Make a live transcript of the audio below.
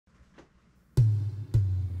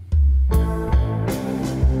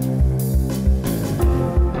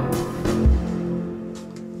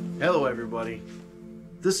everybody.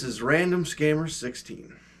 This is Random Scammer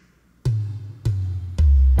 16.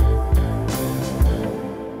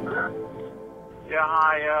 Yeah,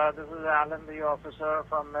 hi, this is Alan, the officer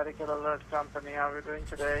from Medical Alert Company. How are you doing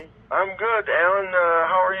today? I'm good, Alan.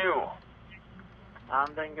 How are you?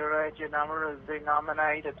 I'm doing great. Your number is being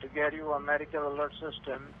nominated to get you a medical alert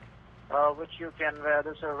system, which you can wear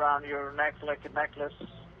this around your neck like a necklace,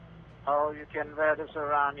 or you can wear this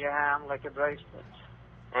around your hand like a bracelet.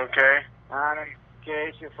 Okay. And in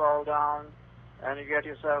case you fall down and you get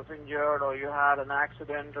yourself injured, or you had an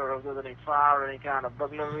accident, or if there's any fire or any kind of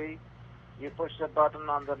burglary, you push the button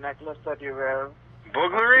on the necklace that you wear.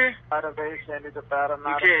 Burglary? Database send you the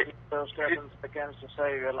paramedic Okay. those 7 seconds to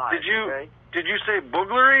save your life. Did you say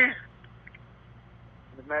burglary?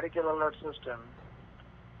 The medical alert system.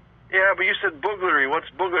 Yeah, but you said burglary. What's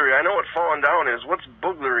burglary? I know what falling down is. What's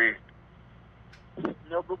burglary?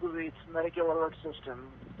 No burglary, it's medical alert system.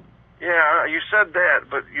 Yeah, you said that,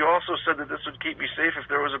 but you also said that this would keep me safe if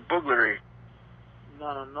there was a burglary.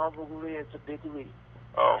 No burglary, it's a degree.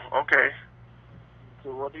 Oh, okay.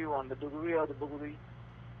 So what do you want, the degree or the burglary?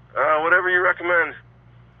 Whatever you recommend.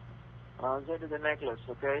 I'll send you the necklace,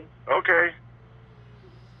 okay? Okay.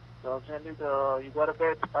 So I'll send you you gotta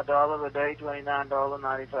pay $1 a day,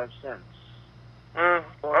 $29.95.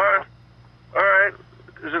 Alright. Alright.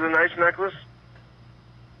 Is it a nice necklace?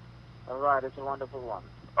 Alright, it's a wonderful one.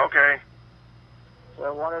 Okay. So I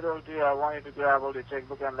want you to grab all your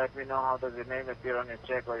checkbook and let me know how does your name appear on your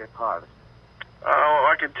check or your card. Oh,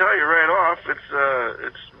 I can tell you right off.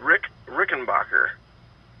 It's Rickenbacker.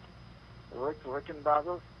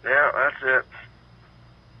 Rickenbacker? Yeah, that's it.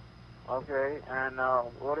 Okay, and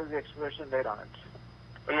what is the expiration date on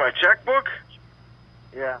it? In my checkbook?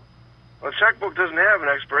 Yeah. Well, the checkbook doesn't have an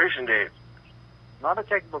expiration date. Not a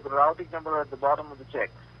checkbook, the routing number at the bottom of the check.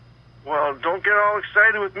 Well, don't get all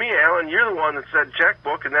excited with me, Alan. You're the one that said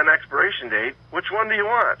checkbook and then expiration date. Which one do you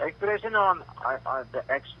want? Expiration the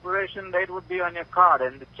expiration date would be on your card,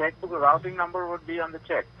 and the checkbook routing number would be on the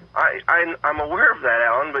check. I'm aware of that,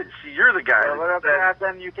 Alan, but see, you're the guy. Aware of that,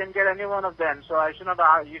 then you can get any one of them. So you should not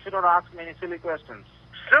ask me any silly questions.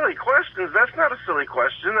 Silly questions? That's not a silly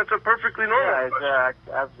question. That's a perfectly normal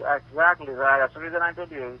question. Exactly right. That's the reason I told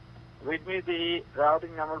you. Read me the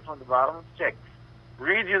routing number from the bottom of the check.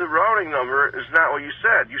 Read you the routing number is not what you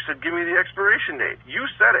said. You said, give me the expiration date. You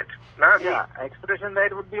said it, not me. Yeah, expiration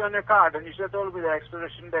date would be on your card, and you should have told me the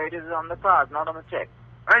expiration date is on the card, not on the check.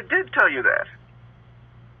 I did tell you that.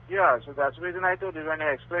 Yeah, so that's the reason I told you when your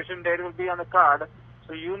expiration date will be on the card.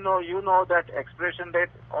 So you know that expiration date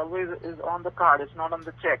always is on the card. It's not on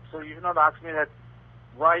the check. So you should not ask me that.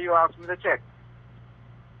 Why you ask me the check?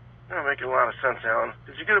 That making a lot of sense, Alan.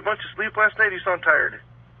 Did you get a bunch of sleep last night? You sound tired.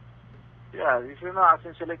 Yeah, you should not ask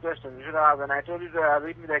me silly questions. You should ask. When I told you to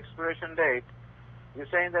read me the expiration date, you're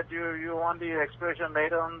saying that you want the expiration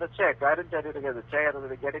date on the check. I didn't tell you to get the check. I told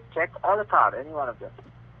you to get it check or the card, any one of them.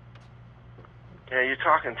 Yeah, you're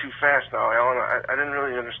talking too fast now, Alan. I didn't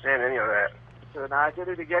really understand any of that. So now I tell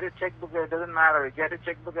you to get a checkbook. It doesn't matter. Get a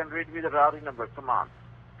checkbook and read me the routing number. Come on.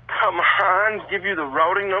 Come on? Give you the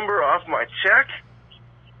routing number off my check?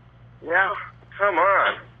 Yeah. Come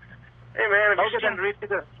on. Hey, man. Then read me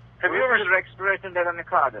the expiration date on the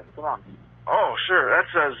card then. Come on. Oh, sure.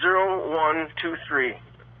 That's 0123. It's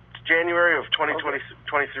January of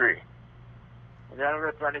 2023.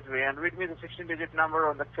 January 23. And read me the 16-digit number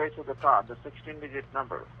on the face of the card. The 16-digit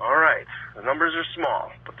number. All right. The numbers are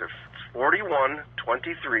small, but they're 41,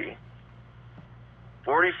 23,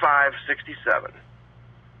 45, 67,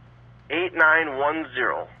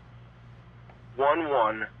 8910,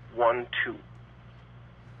 1112.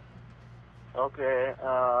 Okay,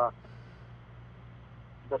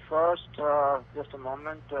 the first, just a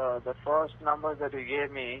moment, the first number that you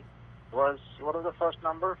gave me was, what was the first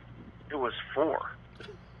number? It was 4.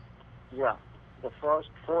 Yeah, the first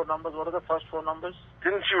 4 numbers, what are the first 4 numbers?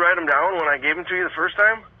 Didn't you write them down when I gave them to you the first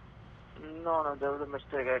time? No, there was a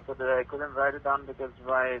mistake. I couldn't write it down because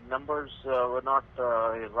my numbers were not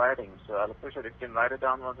writing, so I'll appreciate it. You can write it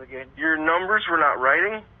down once again. Your numbers were not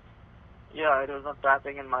writing? Yeah, it was not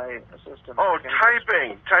typing in my system. Oh,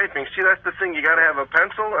 typing. See, that's the thing. You got to have a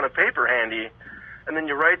pencil and a paper handy, and then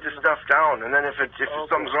you write the stuff down. And then if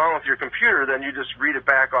something's wrong with your computer, then you just read it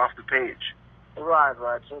back off the page.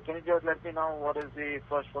 Right. So can you just let me know what is the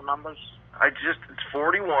first 4 numbers? It's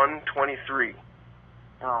 41, 23.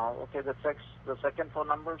 Oh, okay. The second 4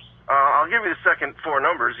 numbers? I'll give you the second 4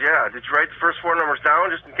 numbers. Yeah. Did you write the first 4 numbers down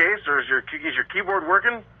just in case, or is your keyboard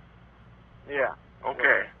working? Yeah.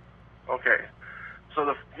 Okay. Okay. So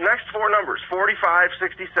the next 4 numbers: 45,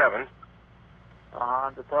 67.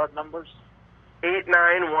 The third numbers?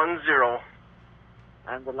 8910,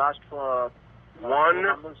 And the last four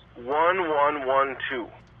numbers? 1112.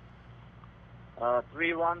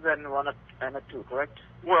 3 ones and a 2, correct?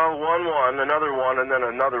 Well, 1, another 1, and then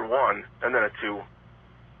another 1, and then a 2.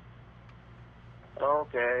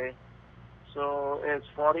 Okay. So it's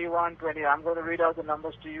 4120. I'm going to read out the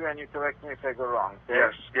numbers to you and you correct me if I go wrong.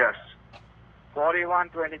 Okay? Yes.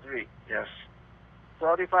 4123. Yes.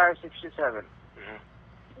 4567.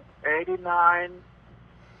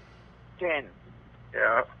 8910.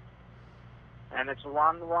 Yeah. And it's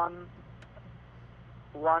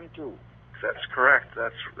 1112. That's correct.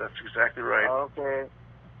 That's exactly right. Okay.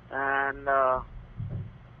 And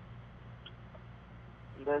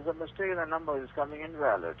there's a mistake in the number. It's coming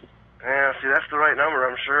invalid. Yeah, see, that's the right number,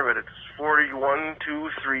 I'm sure, but it's 41, 2,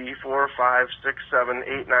 3, 4, 5, 6, 7,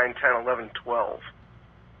 8, 9, 10, 11, 12.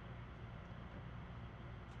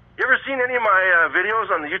 You ever seen any of my videos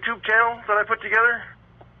on the YouTube channel that I put together?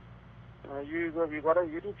 You got a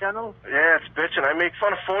YouTube channel? Yeah, it's bitchin'. I make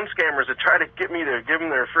fun of phone scammers that try to get me to give them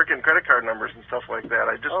their freaking credit card numbers and stuff like that.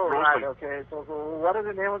 I just roast them. Okay. So what is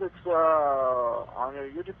the name of this on your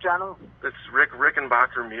YouTube channel? It's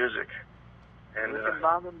Rickenbacker Music. And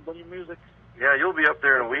Rickenbacker Music. Yeah, you'll be up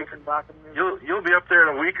there in a week. You'll be up there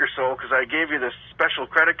in a week or so because I gave you this special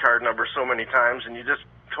credit card number so many times and you just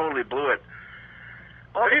totally blew it.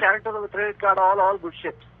 All the characters of the credit card, all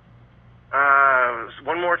bullshit.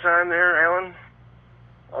 One more time there, Alan.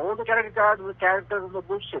 All the credit cards, the characters of the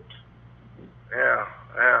bullshit. Yeah.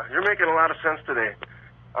 You're making a lot of sense today.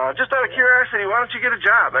 Just out of curiosity, why don't you get a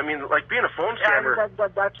job? I mean, like being a phone scammer. Yeah,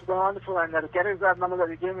 that's wonderful, and the credit card number that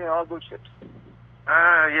you gave me are all bullshit.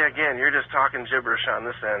 Yeah, again, you're just talking gibberish on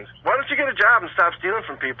this end. Why don't you get a job and stop stealing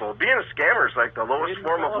from people? Being a scammer is like the lowest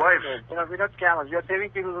form of life. We're not scammers. You're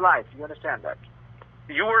saving people's lives. You understand that?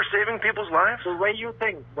 You were saving people's lives? The way you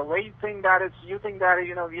think that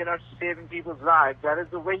you're not saving people's lives. That is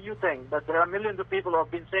the way you think. But there are millions of people who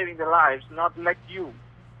have been saving their lives, not like you.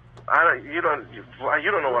 You don't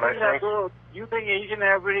know what I think. You think each and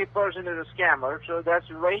every person is a scammer, so that's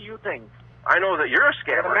the way you think. I know that you're a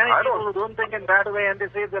scammer. There are many people who don't think in that way and they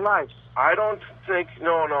save their lives. I don't think.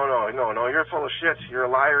 No. You're full of shit. You're a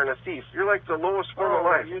liar and a thief. You're like the lowest form of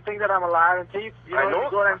life. You think that I'm a liar and thief? You know.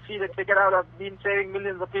 Go and see the ticket out. I've been saving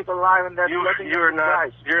millions of people alive, and that's blessings in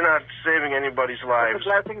disguise. You're not saving anybody's lives. It's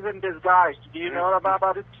blessings in disguise. Do you know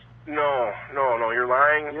about it? No. You're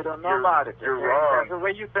lying. You don't know about it. You're wrong. That's the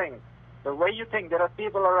way you think. The way you think. There are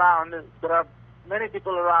people around. There are many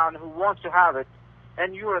people around who want to have it.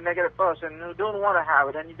 And you're a negative person who don't want to have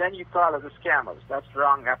it, and then you call us scammers. That's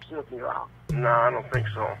wrong, absolutely wrong. No, I don't think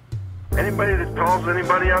so. Anybody that calls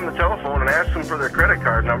anybody on the telephone and asks them for their credit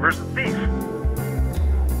card number is a thief.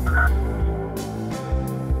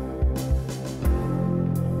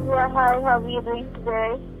 Yeah, hi, how are you doing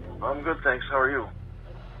today? I'm good, thanks. How are you?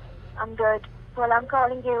 I'm good. Well, I'm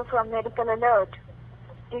calling you from Medical Alert.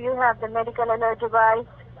 Do you have the Medical Alert device?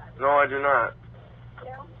 No, I do not.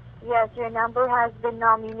 Yes, your number has been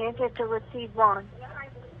nominated to receive one.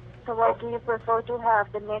 So what do you prefer to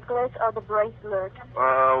have, the necklace or the bracelet?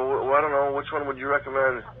 I don't know. Which one would you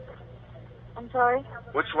recommend? I'm sorry?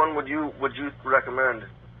 Which one would you recommend?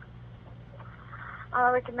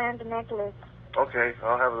 I'll recommend the necklace. Okay,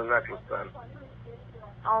 I'll have the necklace then.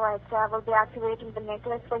 Alright, so I will be activating the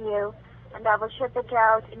necklace for you, and I will ship it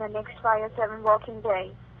out in the next 5 or 7 working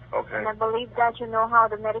days. Okay. And I believe that you know how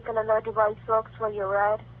the Medical Alert device works for you,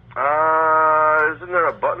 right? Isn't there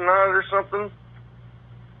a button on it or something?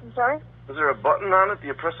 I'm sorry? Is there a button on it? Do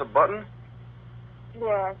you press a button?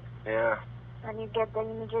 Yes. Yeah. And you get the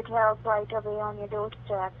immediate help right away on your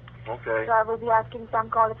doorstep. Okay. So I will be asking some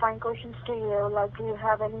qualifying questions to you, like do you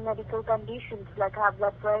have any medical conditions, like high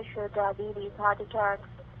blood pressure, diabetes, heart attacks?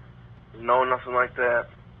 No, nothing like that.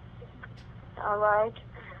 Alright.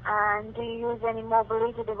 And do you use any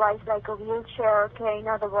mobility device like a wheelchair, cane,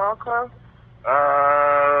 or the walker?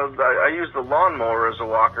 I use the lawnmower as a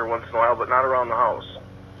walker once in a while, but not around the house.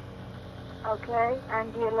 Okay.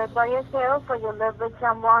 And do you live by yourself or you live with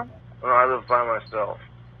someone? No, I live by myself.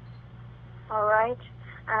 Alright.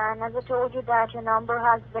 And as I told you that your number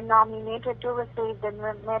has been nominated to receive the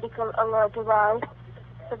Medical Alert device.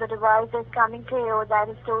 So the device is coming to you. That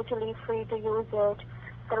is totally free to use it.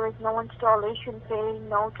 There is no installation fee,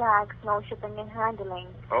 no tax, no shipping and handling.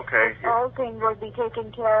 Okay. This whole thing will be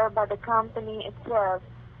taken care of by the company itself.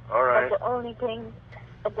 All right. But the only thing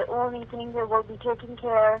that will be taken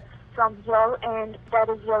care from your end, that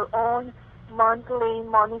is your own monthly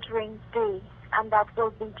monitoring fee, and that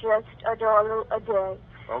will be just $1 a day.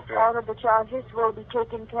 Okay. All of the charges will be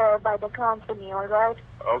taken care of by the company. All right.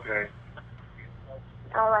 Okay.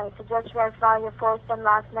 All right. So just verify your first and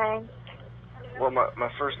last name. Well, my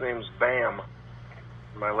first name's Bam.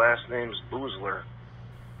 My last name's Boozler.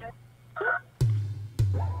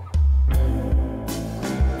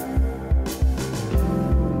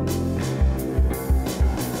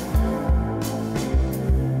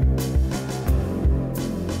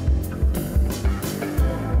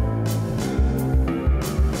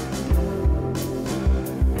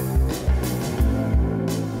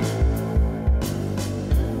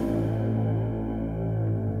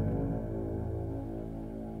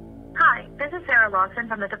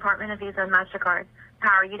 From the Department of Visa and MasterCard.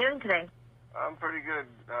 How are you doing today? I'm pretty good.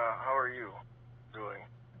 How are you doing?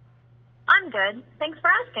 I'm good. Thanks for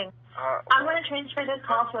asking. I'm going to transfer this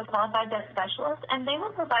call to a qualified desk specialist, and they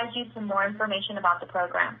will provide you some more information about the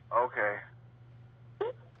program. Okay.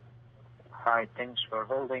 Hi, thanks for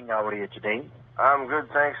holding. How are you today? I'm good,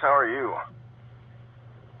 thanks. How are you?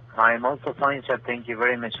 I'm also fine, sir. Thank you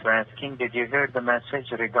very much for asking. Did you hear the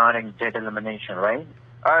message regarding debt elimination, right?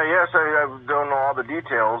 Yes, I don't know all the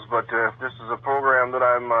details, but if this is a program that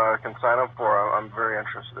I can sign up for, I'm very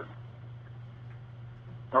interested.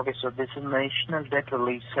 Okay, so this is national debt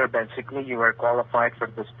relief, sir. Basically, you are qualified for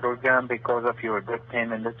this program because of your good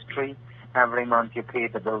payment history. Every month you pay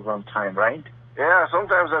the bills on time, right? Yeah,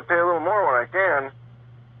 sometimes I pay a little more when I can.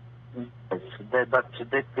 Yes, but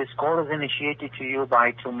this call is initiated to you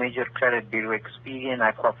by two major credit bureau, Experian,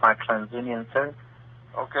 Equifax, TransUnion, sir.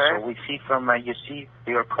 Okay. So we see from, you see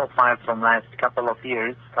your profile from last couple of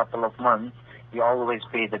years, couple of months, you always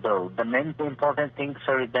pay the bill. The main important thing,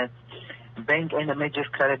 sir, is that bank and the major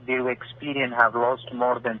credit bureau Experian have lost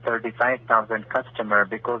more than 35,000 customers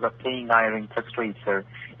because of paying higher interest rates, sir.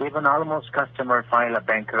 Even almost customers file a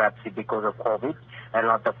bankruptcy because of COVID. A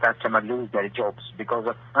lot of customers lose their jobs because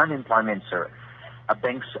of unemployment, sir.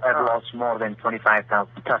 Banks have lost more than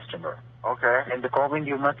 25,000 customers. Okay. And the COVID,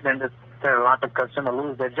 you must understand, a lot of customers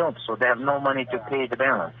lose their jobs, so they have no money to pay the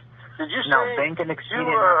balance. Did you now, say, bank and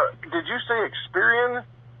Experian, did you say Experian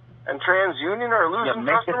and TransUnion are losing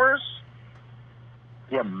customers?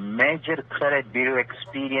 Yeah, major credit bureau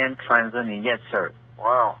Experian, TransUnion, yes, sir.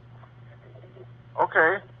 Wow.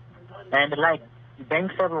 Okay. And like,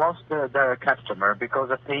 banks have lost the customer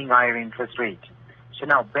because of paying higher interest rate. So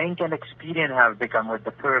now, bank and Experian have become with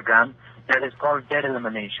the program that is called debt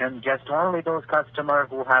elimination. Just only those customers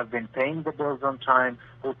who have been paying the bills on time,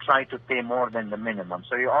 who try to pay more than the minimum.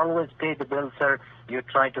 So you always pay the bill, sir. You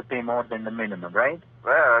try to pay more than the minimum, right?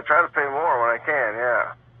 Yeah, I try to pay more when I can,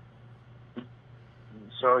 yeah.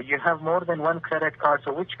 So you have more than one credit card.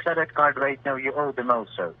 So which credit card right now you owe the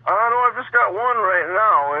most, sir? No, I've just got one right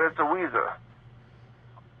now, and it's a Visa.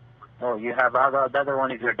 Oh, you have the other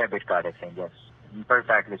one is your debit card, I think, yes.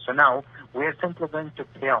 Perfectly. So now, we're simply going to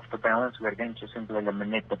pay off the balance. We're going to simply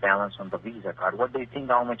eliminate the balance on the Visa card. What do you think,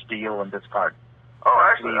 how much do you owe on this card? Oh,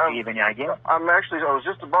 actually, do you have any idea? I was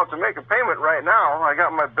just about to make a payment right now. I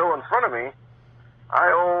got my bill in front of me.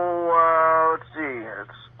 I owe, let's see,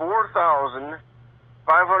 it's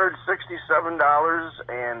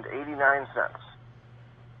 $4,567.89.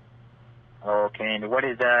 Okay, and what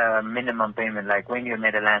is the minimum payment, like when you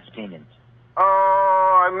made the last payment?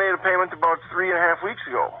 Oh, I made a payment about 3.5 weeks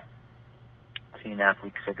ago. 3.5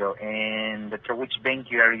 weeks ago. And to which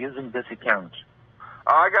bank you are using this account?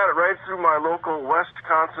 I got it right through my local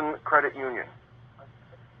Wisconsin credit union.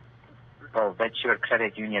 Oh, that's your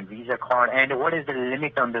credit union Visa card. And what is the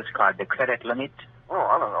limit on this card, the credit limit? Oh,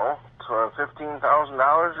 I don't know. $15,000 or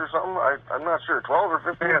something? I'm not sure. 12 or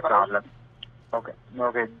 15,000? No problem. Okay,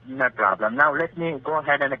 no problem. Now let me go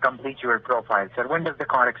ahead and complete your profile, sir. When does the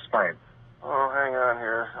card expire? Oh, hang on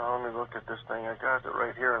here. Let me look at this thing. I got it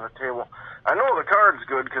right here on the table. I know the card's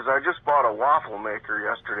good because I just bought a waffle maker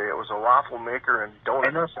yesterday. It was a waffle maker and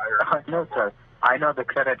donut. I know, sir. I know the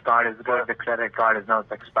credit card is good. The credit card is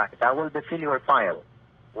not expired. I will fill your file.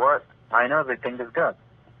 What? I know everything is good.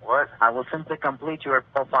 What? I will simply complete your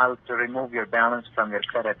profile to remove your balance from your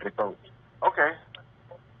credit report. Okay.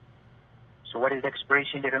 So what is the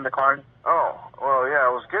expiration date on the card? Oh, well, yeah, I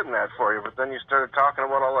was getting that for you, but then you started talking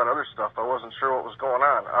about all that other stuff. I wasn't sure what was going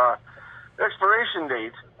on. The expiration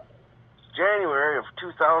date is January of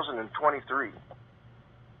 2023.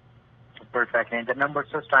 Perfect. And the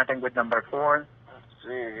numbers are starting with number 4. Let's see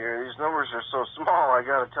here. These numbers are so small, I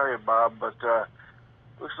got to tell you, Bob, but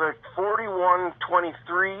looks like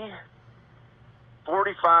 4123,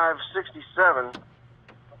 4567,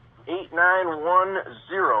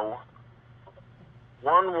 8910,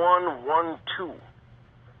 1112.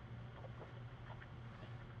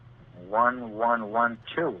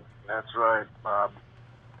 1112. That's right, Bob.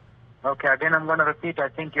 Okay, again I'm going to repeat. I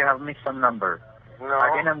think you have missed some number. No.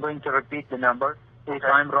 Again I'm going to repeat the number. If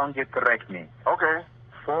I'm wrong, you correct me. Okay.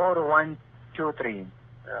 4123. 23.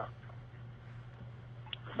 Yeah.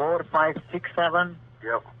 4567.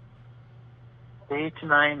 Yep.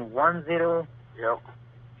 8910. Yep.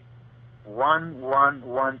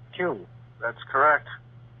 1112. That's correct.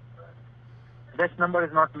 This number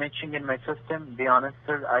is not matching in my system. Be honest,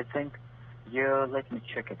 sir. I think let me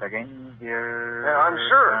check it again. Here. Yeah, I'm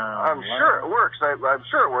sure it works. I'm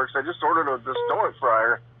sure it works. I just ordered this donut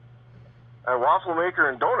fryer, a waffle maker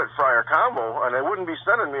and donut fryer combo, and they wouldn't be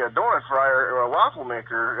sending me a donut fryer or a waffle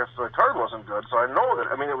maker if the card wasn't good. So I know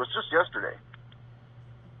that. I mean, it was just yesterday.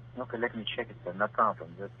 Okay, let me check it, sir. No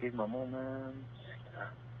problem. Just give me a moment.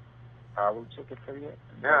 I will check it for you.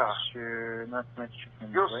 Yeah. Not much.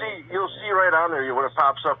 You'll see right on there when it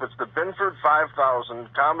pops up. It's the Binford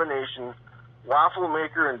 5000 combination waffle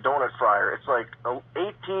maker and donut fryer. It's like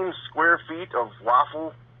 18 square feet of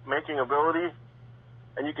waffle making ability,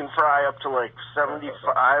 and you can fry up to like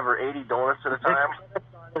 75 or 80 donuts at a time.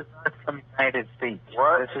 This is not from United States.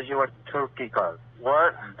 What? This is your Turkey card.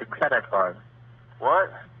 What? The credit card.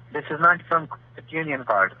 What? This is not from Credit Union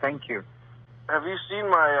card. Thank you. Have you seen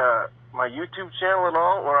my my YouTube channel at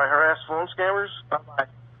all, where I harass phone scammers? Bye-bye.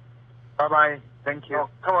 Bye-bye. Thank you. Oh,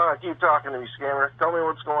 come on, keep talking to me, scammer. Tell me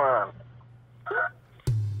what's going on.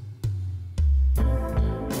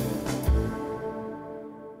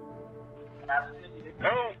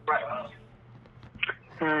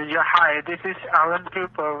 Yeah, hi. This is Alan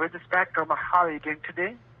Cooper with the Spectrum. How are you doing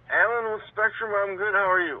today? Alan with Spectrum, I'm good. How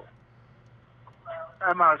are you?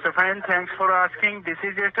 I'm also fine. Thanks for asking. This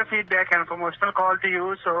is just a feedback and promotional call to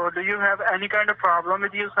you. So, do you have any kind of problem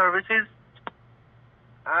with your services?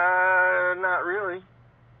 Not really.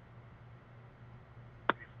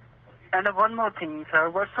 And one more thing, sir.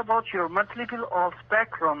 What's about your monthly bill of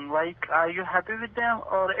Spectrum? Like, are you happy with them,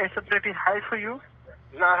 or is it pretty high for you?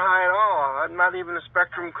 Not high at all. I'm not even a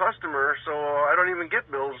Spectrum customer, so I don't even get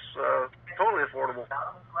bills. Totally affordable.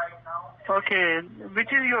 Okay.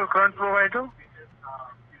 Which is your current provider?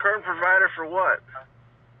 Current provider for what?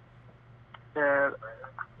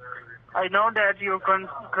 I know that your current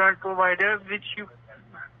provider, which you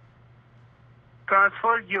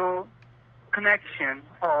transfer your connection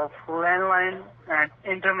of landline and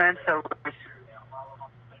internet service.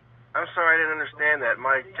 I'm sorry, I didn't understand that.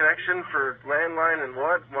 My connection for landline and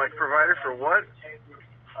what? My provider for what?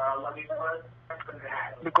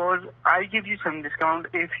 Because I give you some discount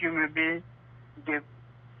if you maybe give.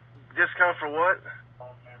 Discount for what?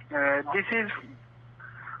 This is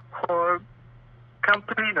for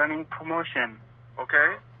company running promotion.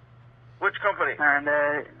 Okay. Which company? And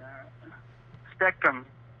Spectrum.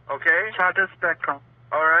 Okay. Charter Spectrum.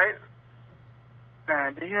 All right.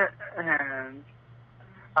 Are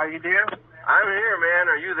you there? I'm here, man.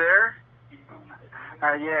 Are you there?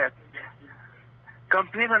 Yeah.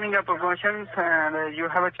 Company running a promotions, and you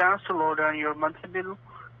have a chance to lower down your monthly bill.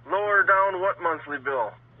 Lower down what monthly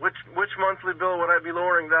bill? Which monthly bill would I be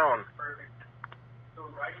lowering down?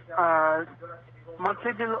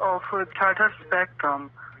 Monthly bill of Charter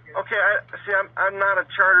Spectrum. Okay, I'm not a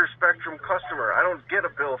Charter Spectrum customer. I don't get a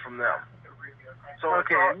bill from them. So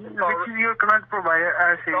okay, which is your current provider?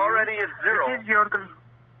 It's already at zero. Which is your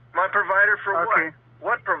my provider for okay.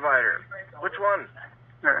 what? What provider? Which one?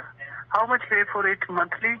 How much pay for it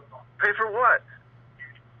monthly? Pay for what?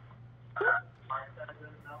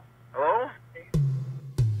 Hello?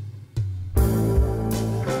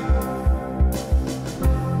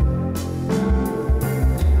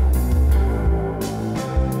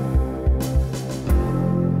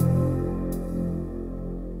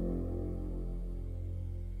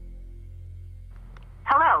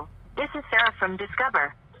 Hello, this is Sarah from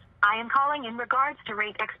Discover. I am calling in regards to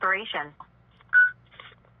rate expiration.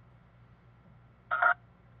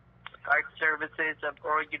 Card services, how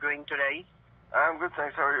are you doing today? I'm good,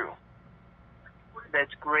 thanks. How are you?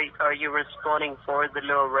 That's great. Are you responding for the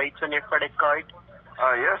low rates on your credit card?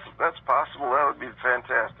 Yes, if that's possible, that would be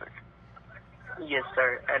fantastic. Yes,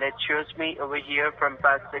 sir. And it shows me over here from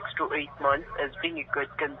past 6 to 8 months as being a good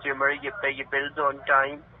consumer. You pay your bills on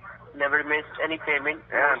time, never missed any payment.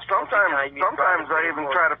 Yeah, and sometimes I even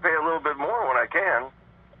try to pay a little bit more when I can.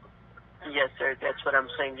 Yes, sir. That's what I'm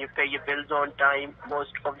saying. You pay your bills on time.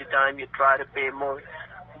 Most of the time, you try to pay more.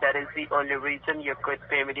 That is the only reason your good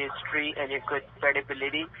payment history and your good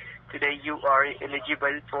credibility. Today, you are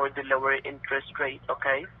eligible for the lower interest rate,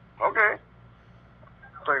 okay? Okay.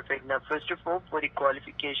 Perfect. Now, first of all, for the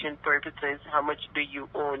qualification purposes, how much do you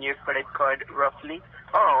own your credit card roughly?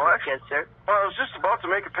 Oh, actually, yes, sir. Well, I was just about to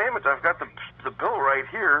make a payment. I've got the bill right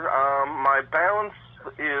here. My balance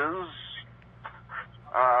is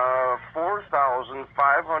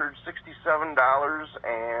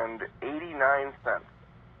 $4,567.89.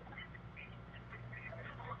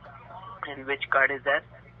 And which card is that?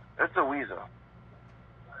 It's a Visa.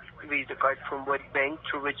 Visa card from what bank?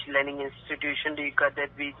 Through which lending institution do you got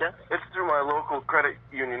that Visa? It's through my local credit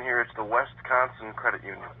union here. It's the Wisconsin Credit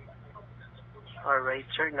Union. All right,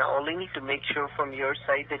 sir. Now, only need to make sure from your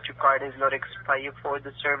side that your card is not expired for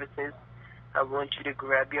the services. I want you to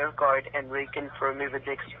grab your card and reconfirm me with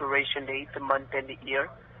the expiration date, the month and the year.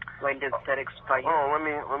 When does that expire? Oh, let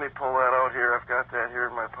me pull that out here. I've got that here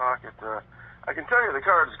in my pocket. I can tell you the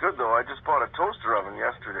card's good, though. I just bought a toaster oven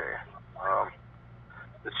yesterday.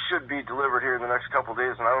 It should be delivered here in the next couple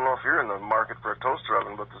days, and I don't know if you're in the market for a toaster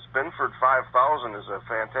oven, but this Binford 5000 is a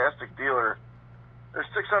fantastic dealer. They're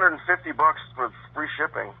 $650 for free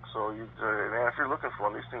shipping, so man, if you're looking for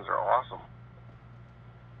one, these things are awesome.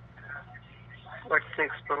 What's the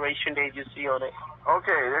expiration date you see on it?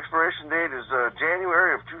 Okay, the expiration date is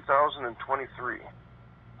January of 2023.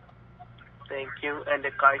 Thank you. And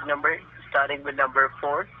the card number, starting with number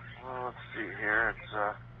 4? Let's see here. It's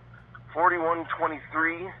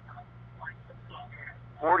 4123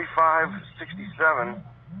 4567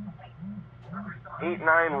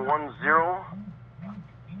 8910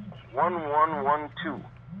 1112.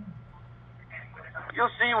 You'll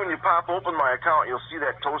see when you pop open my account, you'll see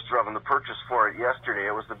that toaster oven, the purchase for it yesterday.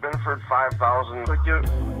 It was the Binford 5000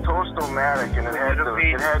 Toast-O-Matic, and it had the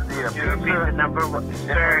pizza. Number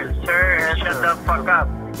sir, shut the fuck up.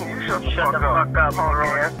 You shut the fuck up,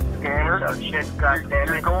 punk-ass scammer. Shit, goddamn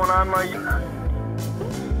You're it. going on my...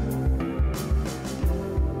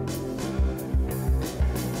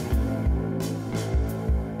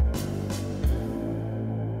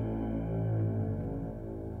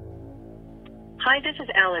 Hi, this is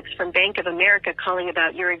Alex from Bank of America calling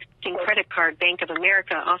about your existing credit card. Bank of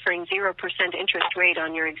America offering 0% interest rate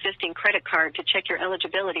on your existing credit card. To check your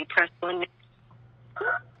eligibility, press 1.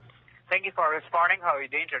 Thank you for responding. How are you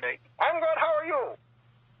doing today? I'm good. How are you?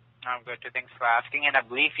 I'm good too. Thanks for asking. And I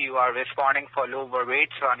believe you are responding for lower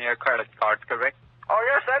rates on your credit cards, correct? Oh,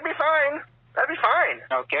 yes, that'd be fine. That'd be fine.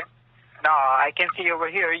 Okay. Now, I can see over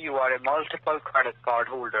here you are a multiple credit card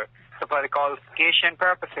holder. So for the qualification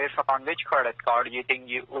purposes, on which credit card do you think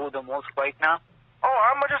you owe the most right now? Oh,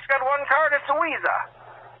 I'm just got one card. It's a Visa.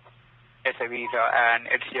 It's a Visa, and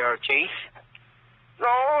it's your Chase?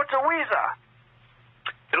 No, it's a Visa.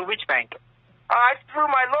 Through which bank? It's through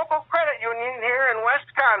my local credit union here in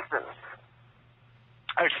Wisconsin.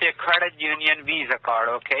 It's your credit union Visa card,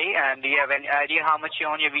 okay? And do you have any idea how much you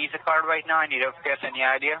own your Visa card right now? Any rough guess, any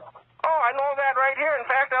idea? Oh, I know that right here. In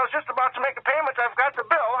fact, I was just about to make a payment. I've got the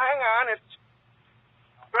bill. Hang on. It's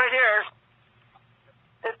right here.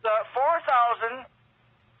 It's $4,567.89.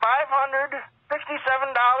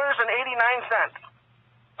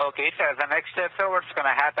 Okay, so as the next step, so what's going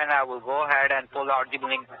to happen, I will go ahead and pull out the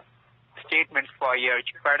billing statements for your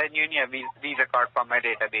credit union Visa card from my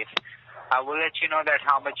database. I will let you know that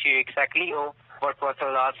how much you exactly owe, what was the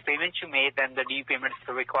last payment you made, then the due payments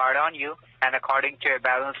required on you, and according to your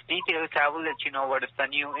balance details, I will let you know what is the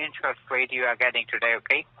new interest rate you are getting today,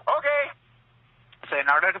 okay? Okay. So in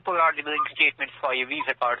order to pull out the billing statements for your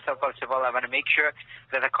Visa card, so first of all, I want to make sure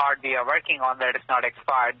that the card we are working on that is not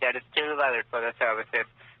expired, that is still valid for the services.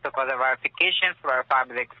 So for the verification, verify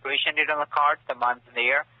the expiration date on the card, the month and the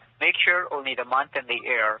year. Make sure only the month and the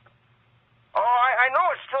year. Oh, I know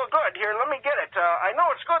it's still good. Here, let me get it. I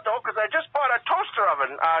know it's good, though, because I just bought a toaster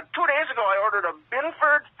oven. 2 days ago, I ordered a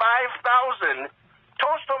Binford 5000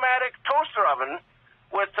 Toast-O-Matic toaster oven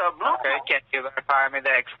with Bluetooth. Okay, can you verify me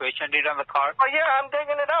the expiration date on the card? Oh, yeah, I'm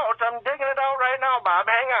digging it out. I'm digging it out right now,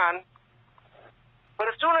 Bob. Hang on.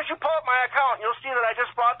 But as soon as you pull up my account, you'll see that I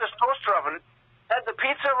just bought this toaster oven. It had the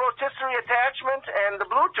pizza rotisserie attachment and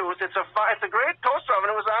the Bluetooth. It's a great toaster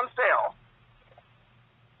oven. It was on sale.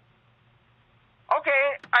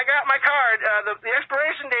 Okay, I got my card. The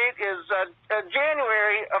expiration date is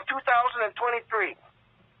January of 2023.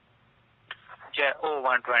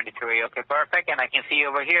 0123. Okay, perfect. And I can see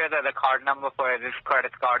over here that the card number for this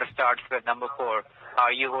credit card starts with number 4.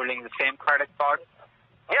 Are you holding the same credit card?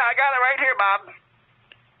 Yeah, I got it right here, Bob.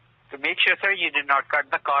 To make sure, sir, you did not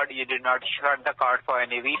cut the card, you did not shred the card for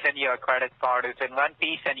any reason. Your credit card is in one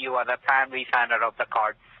piece and you are the primary signer of the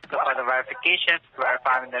card. So for the verification,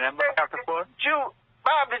 verifying the number after 4.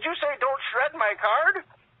 Bob, did you say don't shred my card?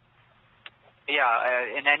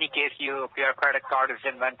 Yeah, in any case, your credit card is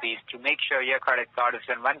in one piece. To make sure your credit card is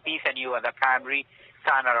in one piece and you are the primary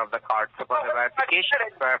signer of the card. So for the verification,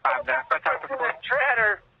 verifying the number after 4.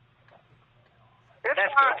 Shredder.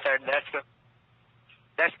 That's good, sir. That's good.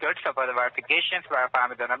 That's good. So for the verifications, verify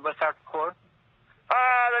with the numbers after 4.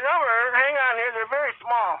 The number, hang on here, they're very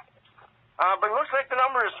small. But it looks like the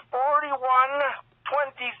number is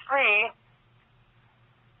 4123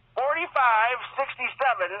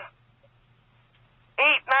 4567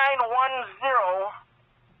 8910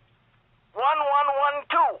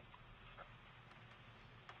 1112.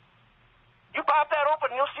 You pop that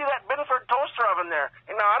open, you'll see that Binford toaster oven there.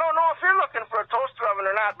 And now, I don't know if you're looking for a toaster oven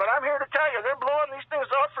or not, but I'm here to tell you, they're blowing these things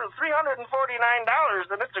out for $349,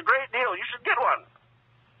 and it's a great deal. You should get one.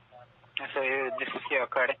 So this is your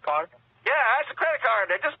credit card? Yeah, it's a credit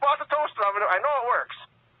card. I just bought the toaster oven. I know it works.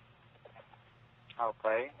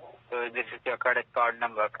 Okay. So this is your credit card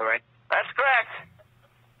number, correct? That's correct.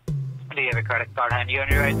 Do you have a credit card handy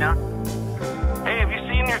on you right now? Hey, have you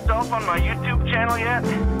seen yourself on my YouTube channel yet? Do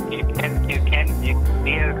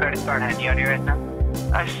you have a credit card handy on you right now?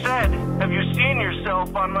 I said, have you seen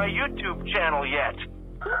yourself on my YouTube channel yet?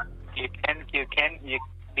 You can,